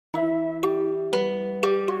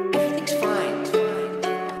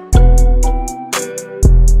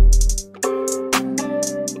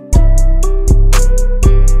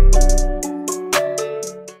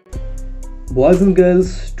Boys and girls,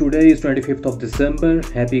 today is 25th of December,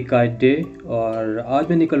 happy kite day. और आज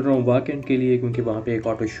मैं निकल रहा हूँ वाह कैंट के लिए क्योंकि वहाँ पे एक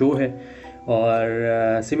ऑटो शो है।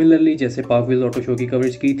 और सिमिलरली जैसे पार्कविल ऑटो शो की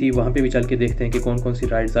कवरेज की थी, वहाँ पे भी चल के देखते हैं कि कौन कौन सी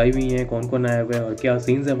राइड्स आई हुई हैं, कौन कौन आया हुआ है और क्या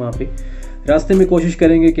सीन्स हैं वहाँ पे। रास्ते में कोशिश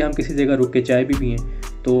करेंगे कि हम किसी जगह रुक के चाय भी पिएँ,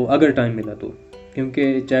 तो अगर टाइम मिला तो,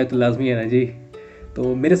 क्योंकि चाय तो लाजमी है ना जी।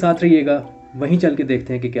 तो मेरे साथ रहिएगा, वहीं चल के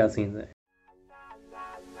देखते हैं कि क्या सीन्स हैं।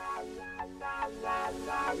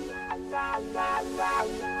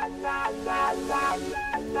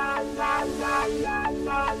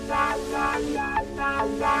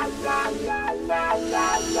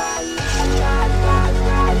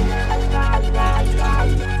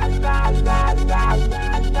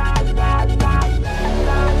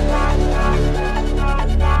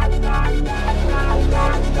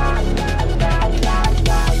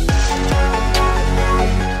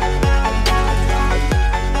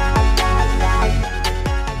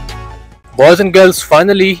 बॉयज़ एंड गर्ल्स,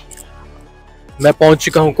 फाइनली मैं पहुंच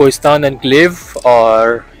चुका हूं कोहिस्तान एनक्लेव।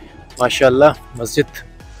 और माशाल्लाह मस्जिद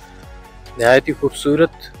नहायत ही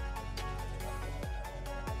खूबसूरत।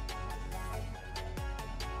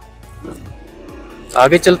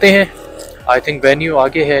 आगे चलते हैं, आई थिंक वेन्यू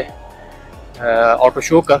आगे है ऑटो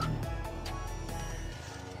शो का,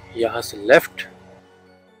 यहाँ से लेफ्ट।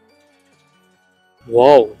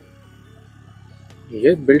 वाओ,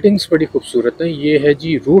 ये बिल्डिंग्स बड़ी खूबसूरत है। ये है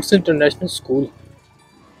जी रूट्स इंटरनेशनल स्कूल,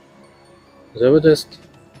 ज़बरदस्त।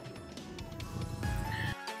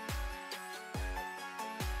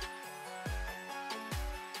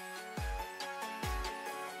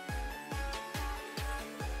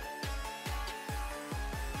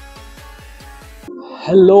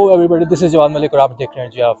 हेलो एवरीबॉडी, दिस इज जवान मलिक और आप देख रहे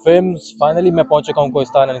हैं जी आप फिल्म्स। फाइनली मैं पहुंच चुका हूं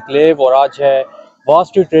कोहिस्तान एनक्लेव और आज है वाह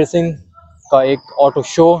स्ट्रीट रेसिंग का एक ऑटो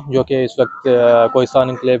शो जो कि इस वक्त कोहिस्तान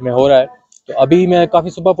एनक्लेव में हो रहा है। तो अभी मैं काफ़ी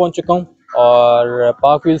सुबह पहुंच चुका हूं और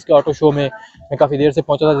पार्क व्हील्स के ऑटो शो में मैं काफ़ी देर से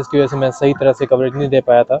पहुंचा था, जिसकी वजह से मैं सही तरह से कवरेज नहीं दे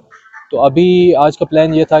पाया था। तो अभी आज का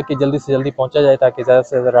प्लान ये था कि जल्दी से जल्दी पहुंचा जाए ताकि ज़्यादा से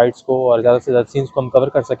ज़्यादा राइड्स को और ज़्यादा से ज़्यादा सीन्स को हम कवर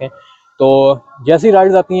कर सकें। तो जैसी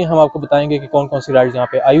राइड्स आती हैं हम आपको बताएंगे कि कौन कौन सी राइड्स यहाँ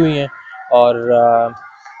पे आई हुई हैं और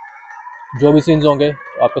जो भी सीन्स होंगे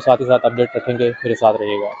तो आपको साथ ही साथ अपडेट रखेंगे। मेरे साथ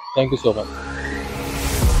रहिएगा। Thank you so much.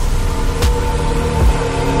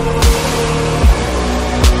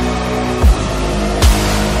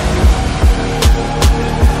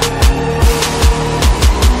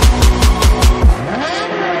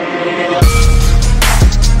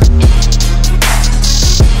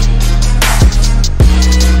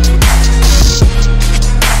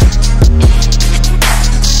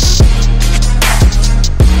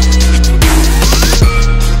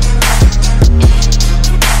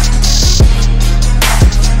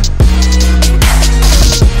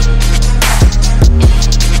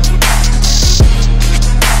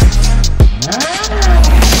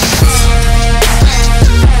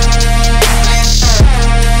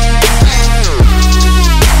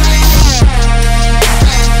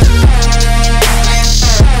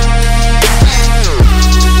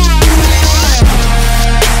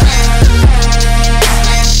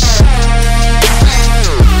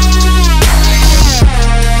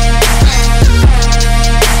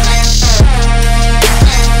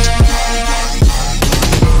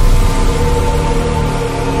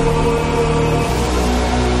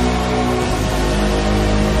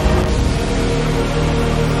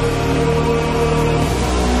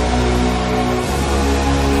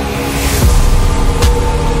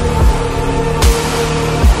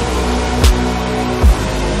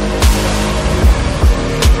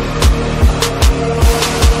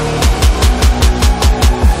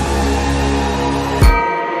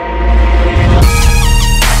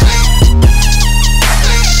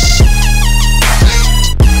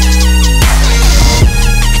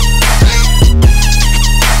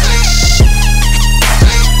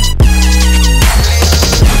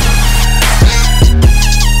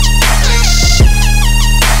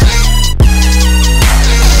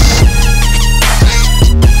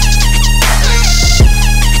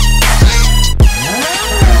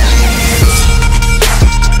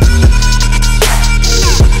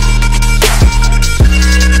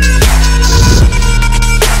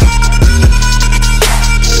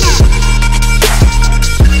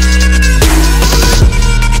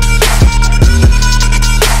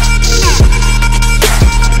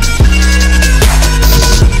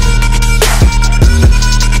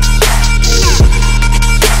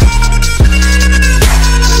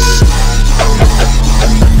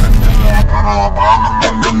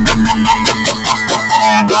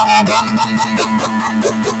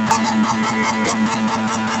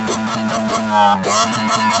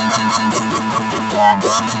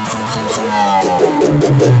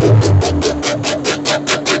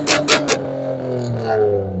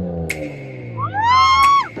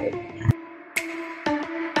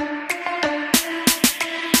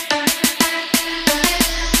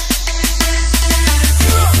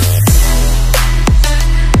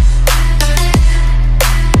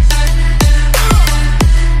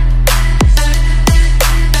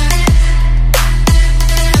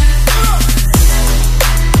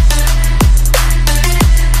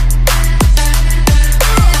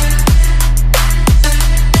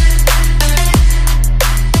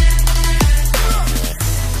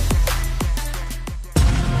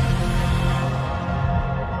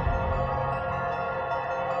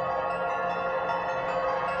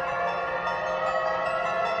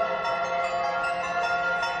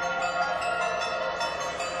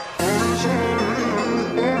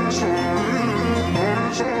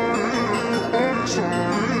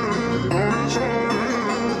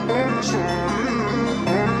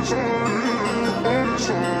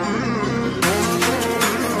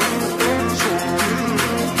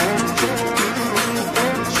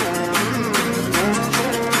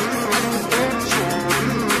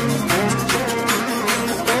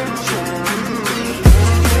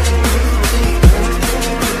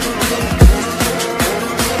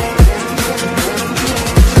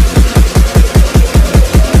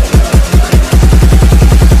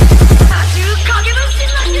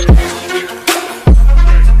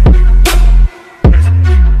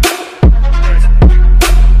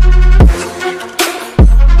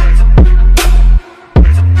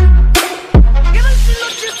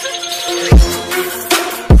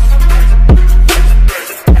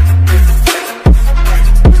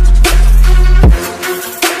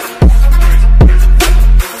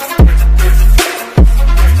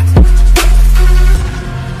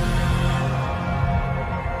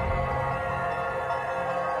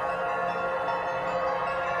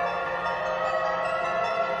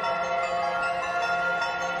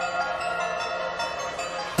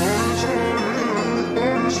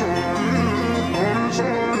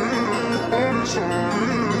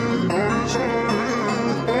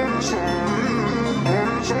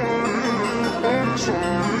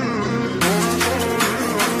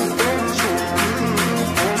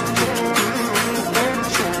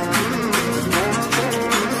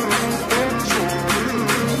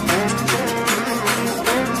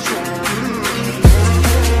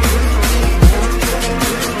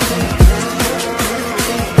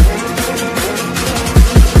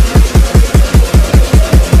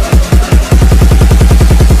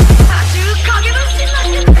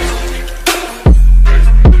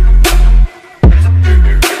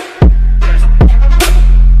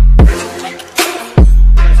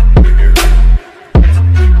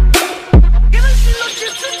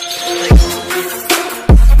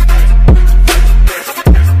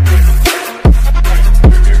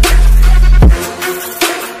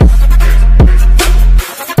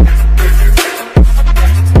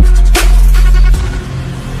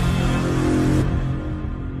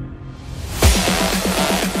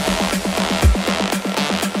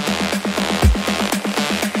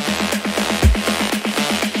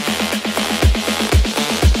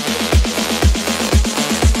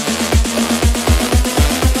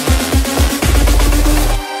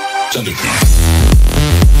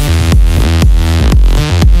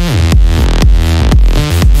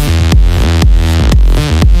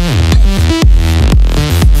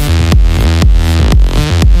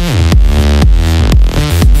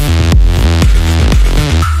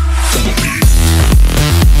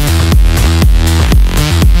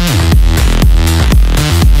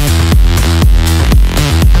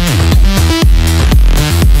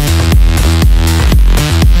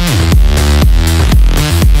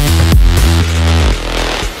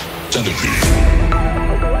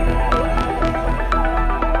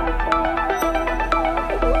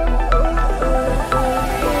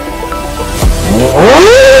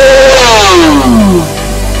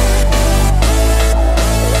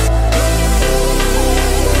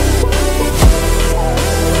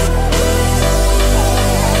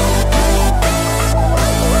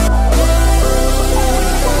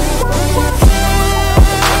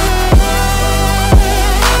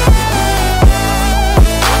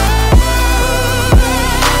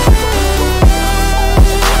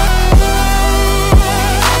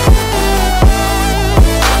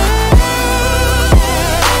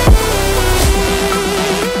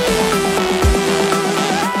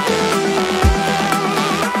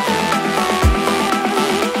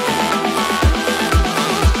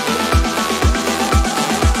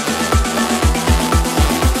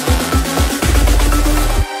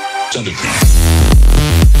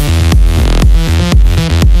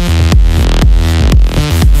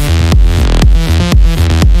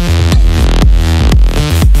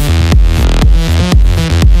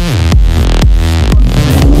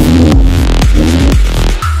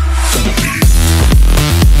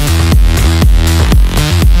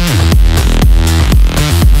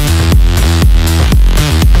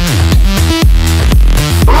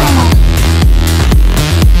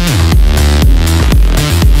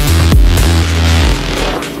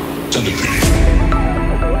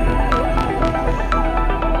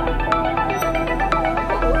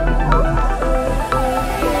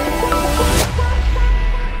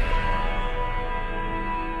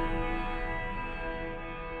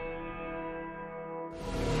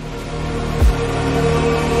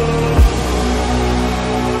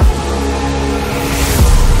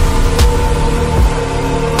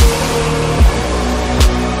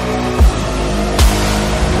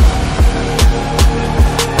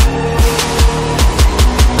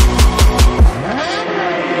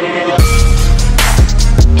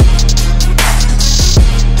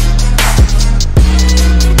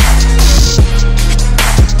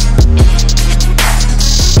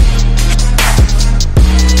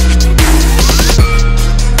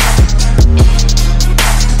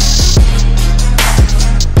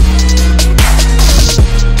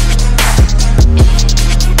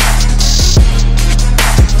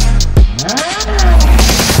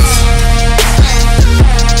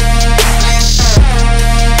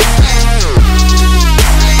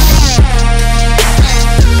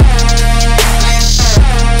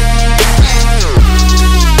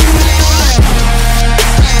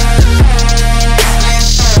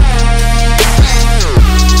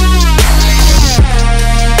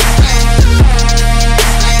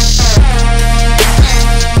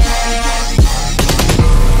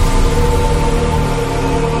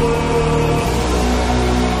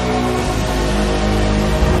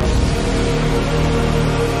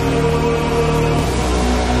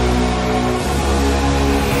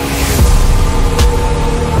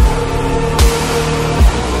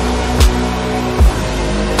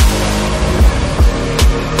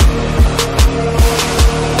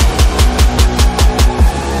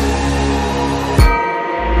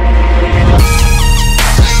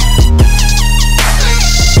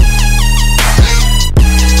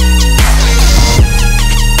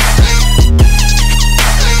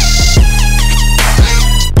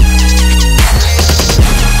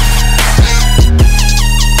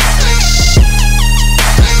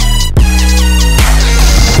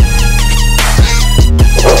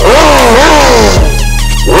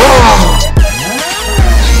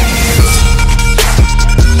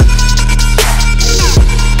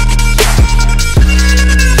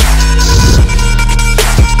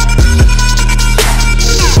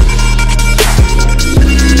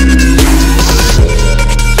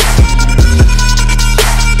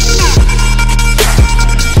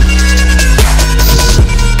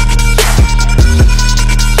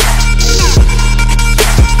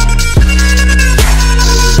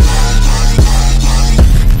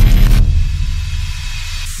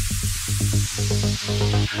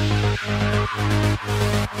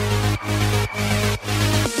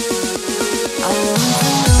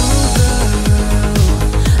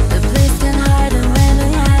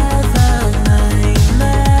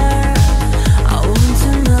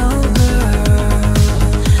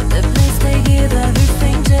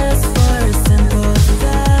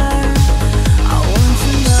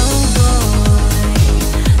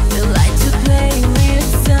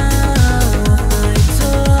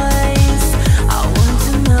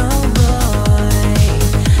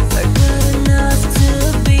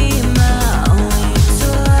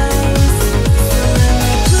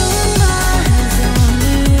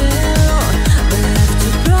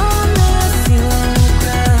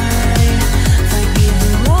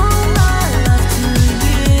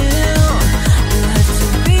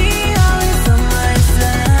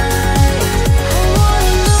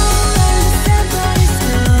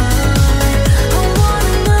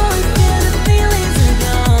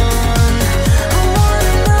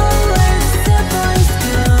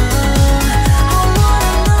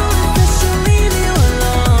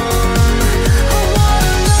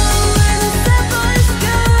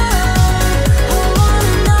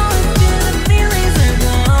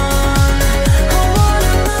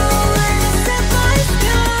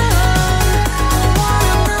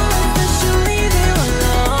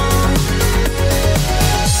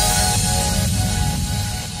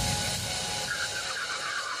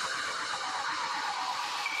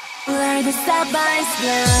 Step by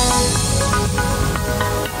step.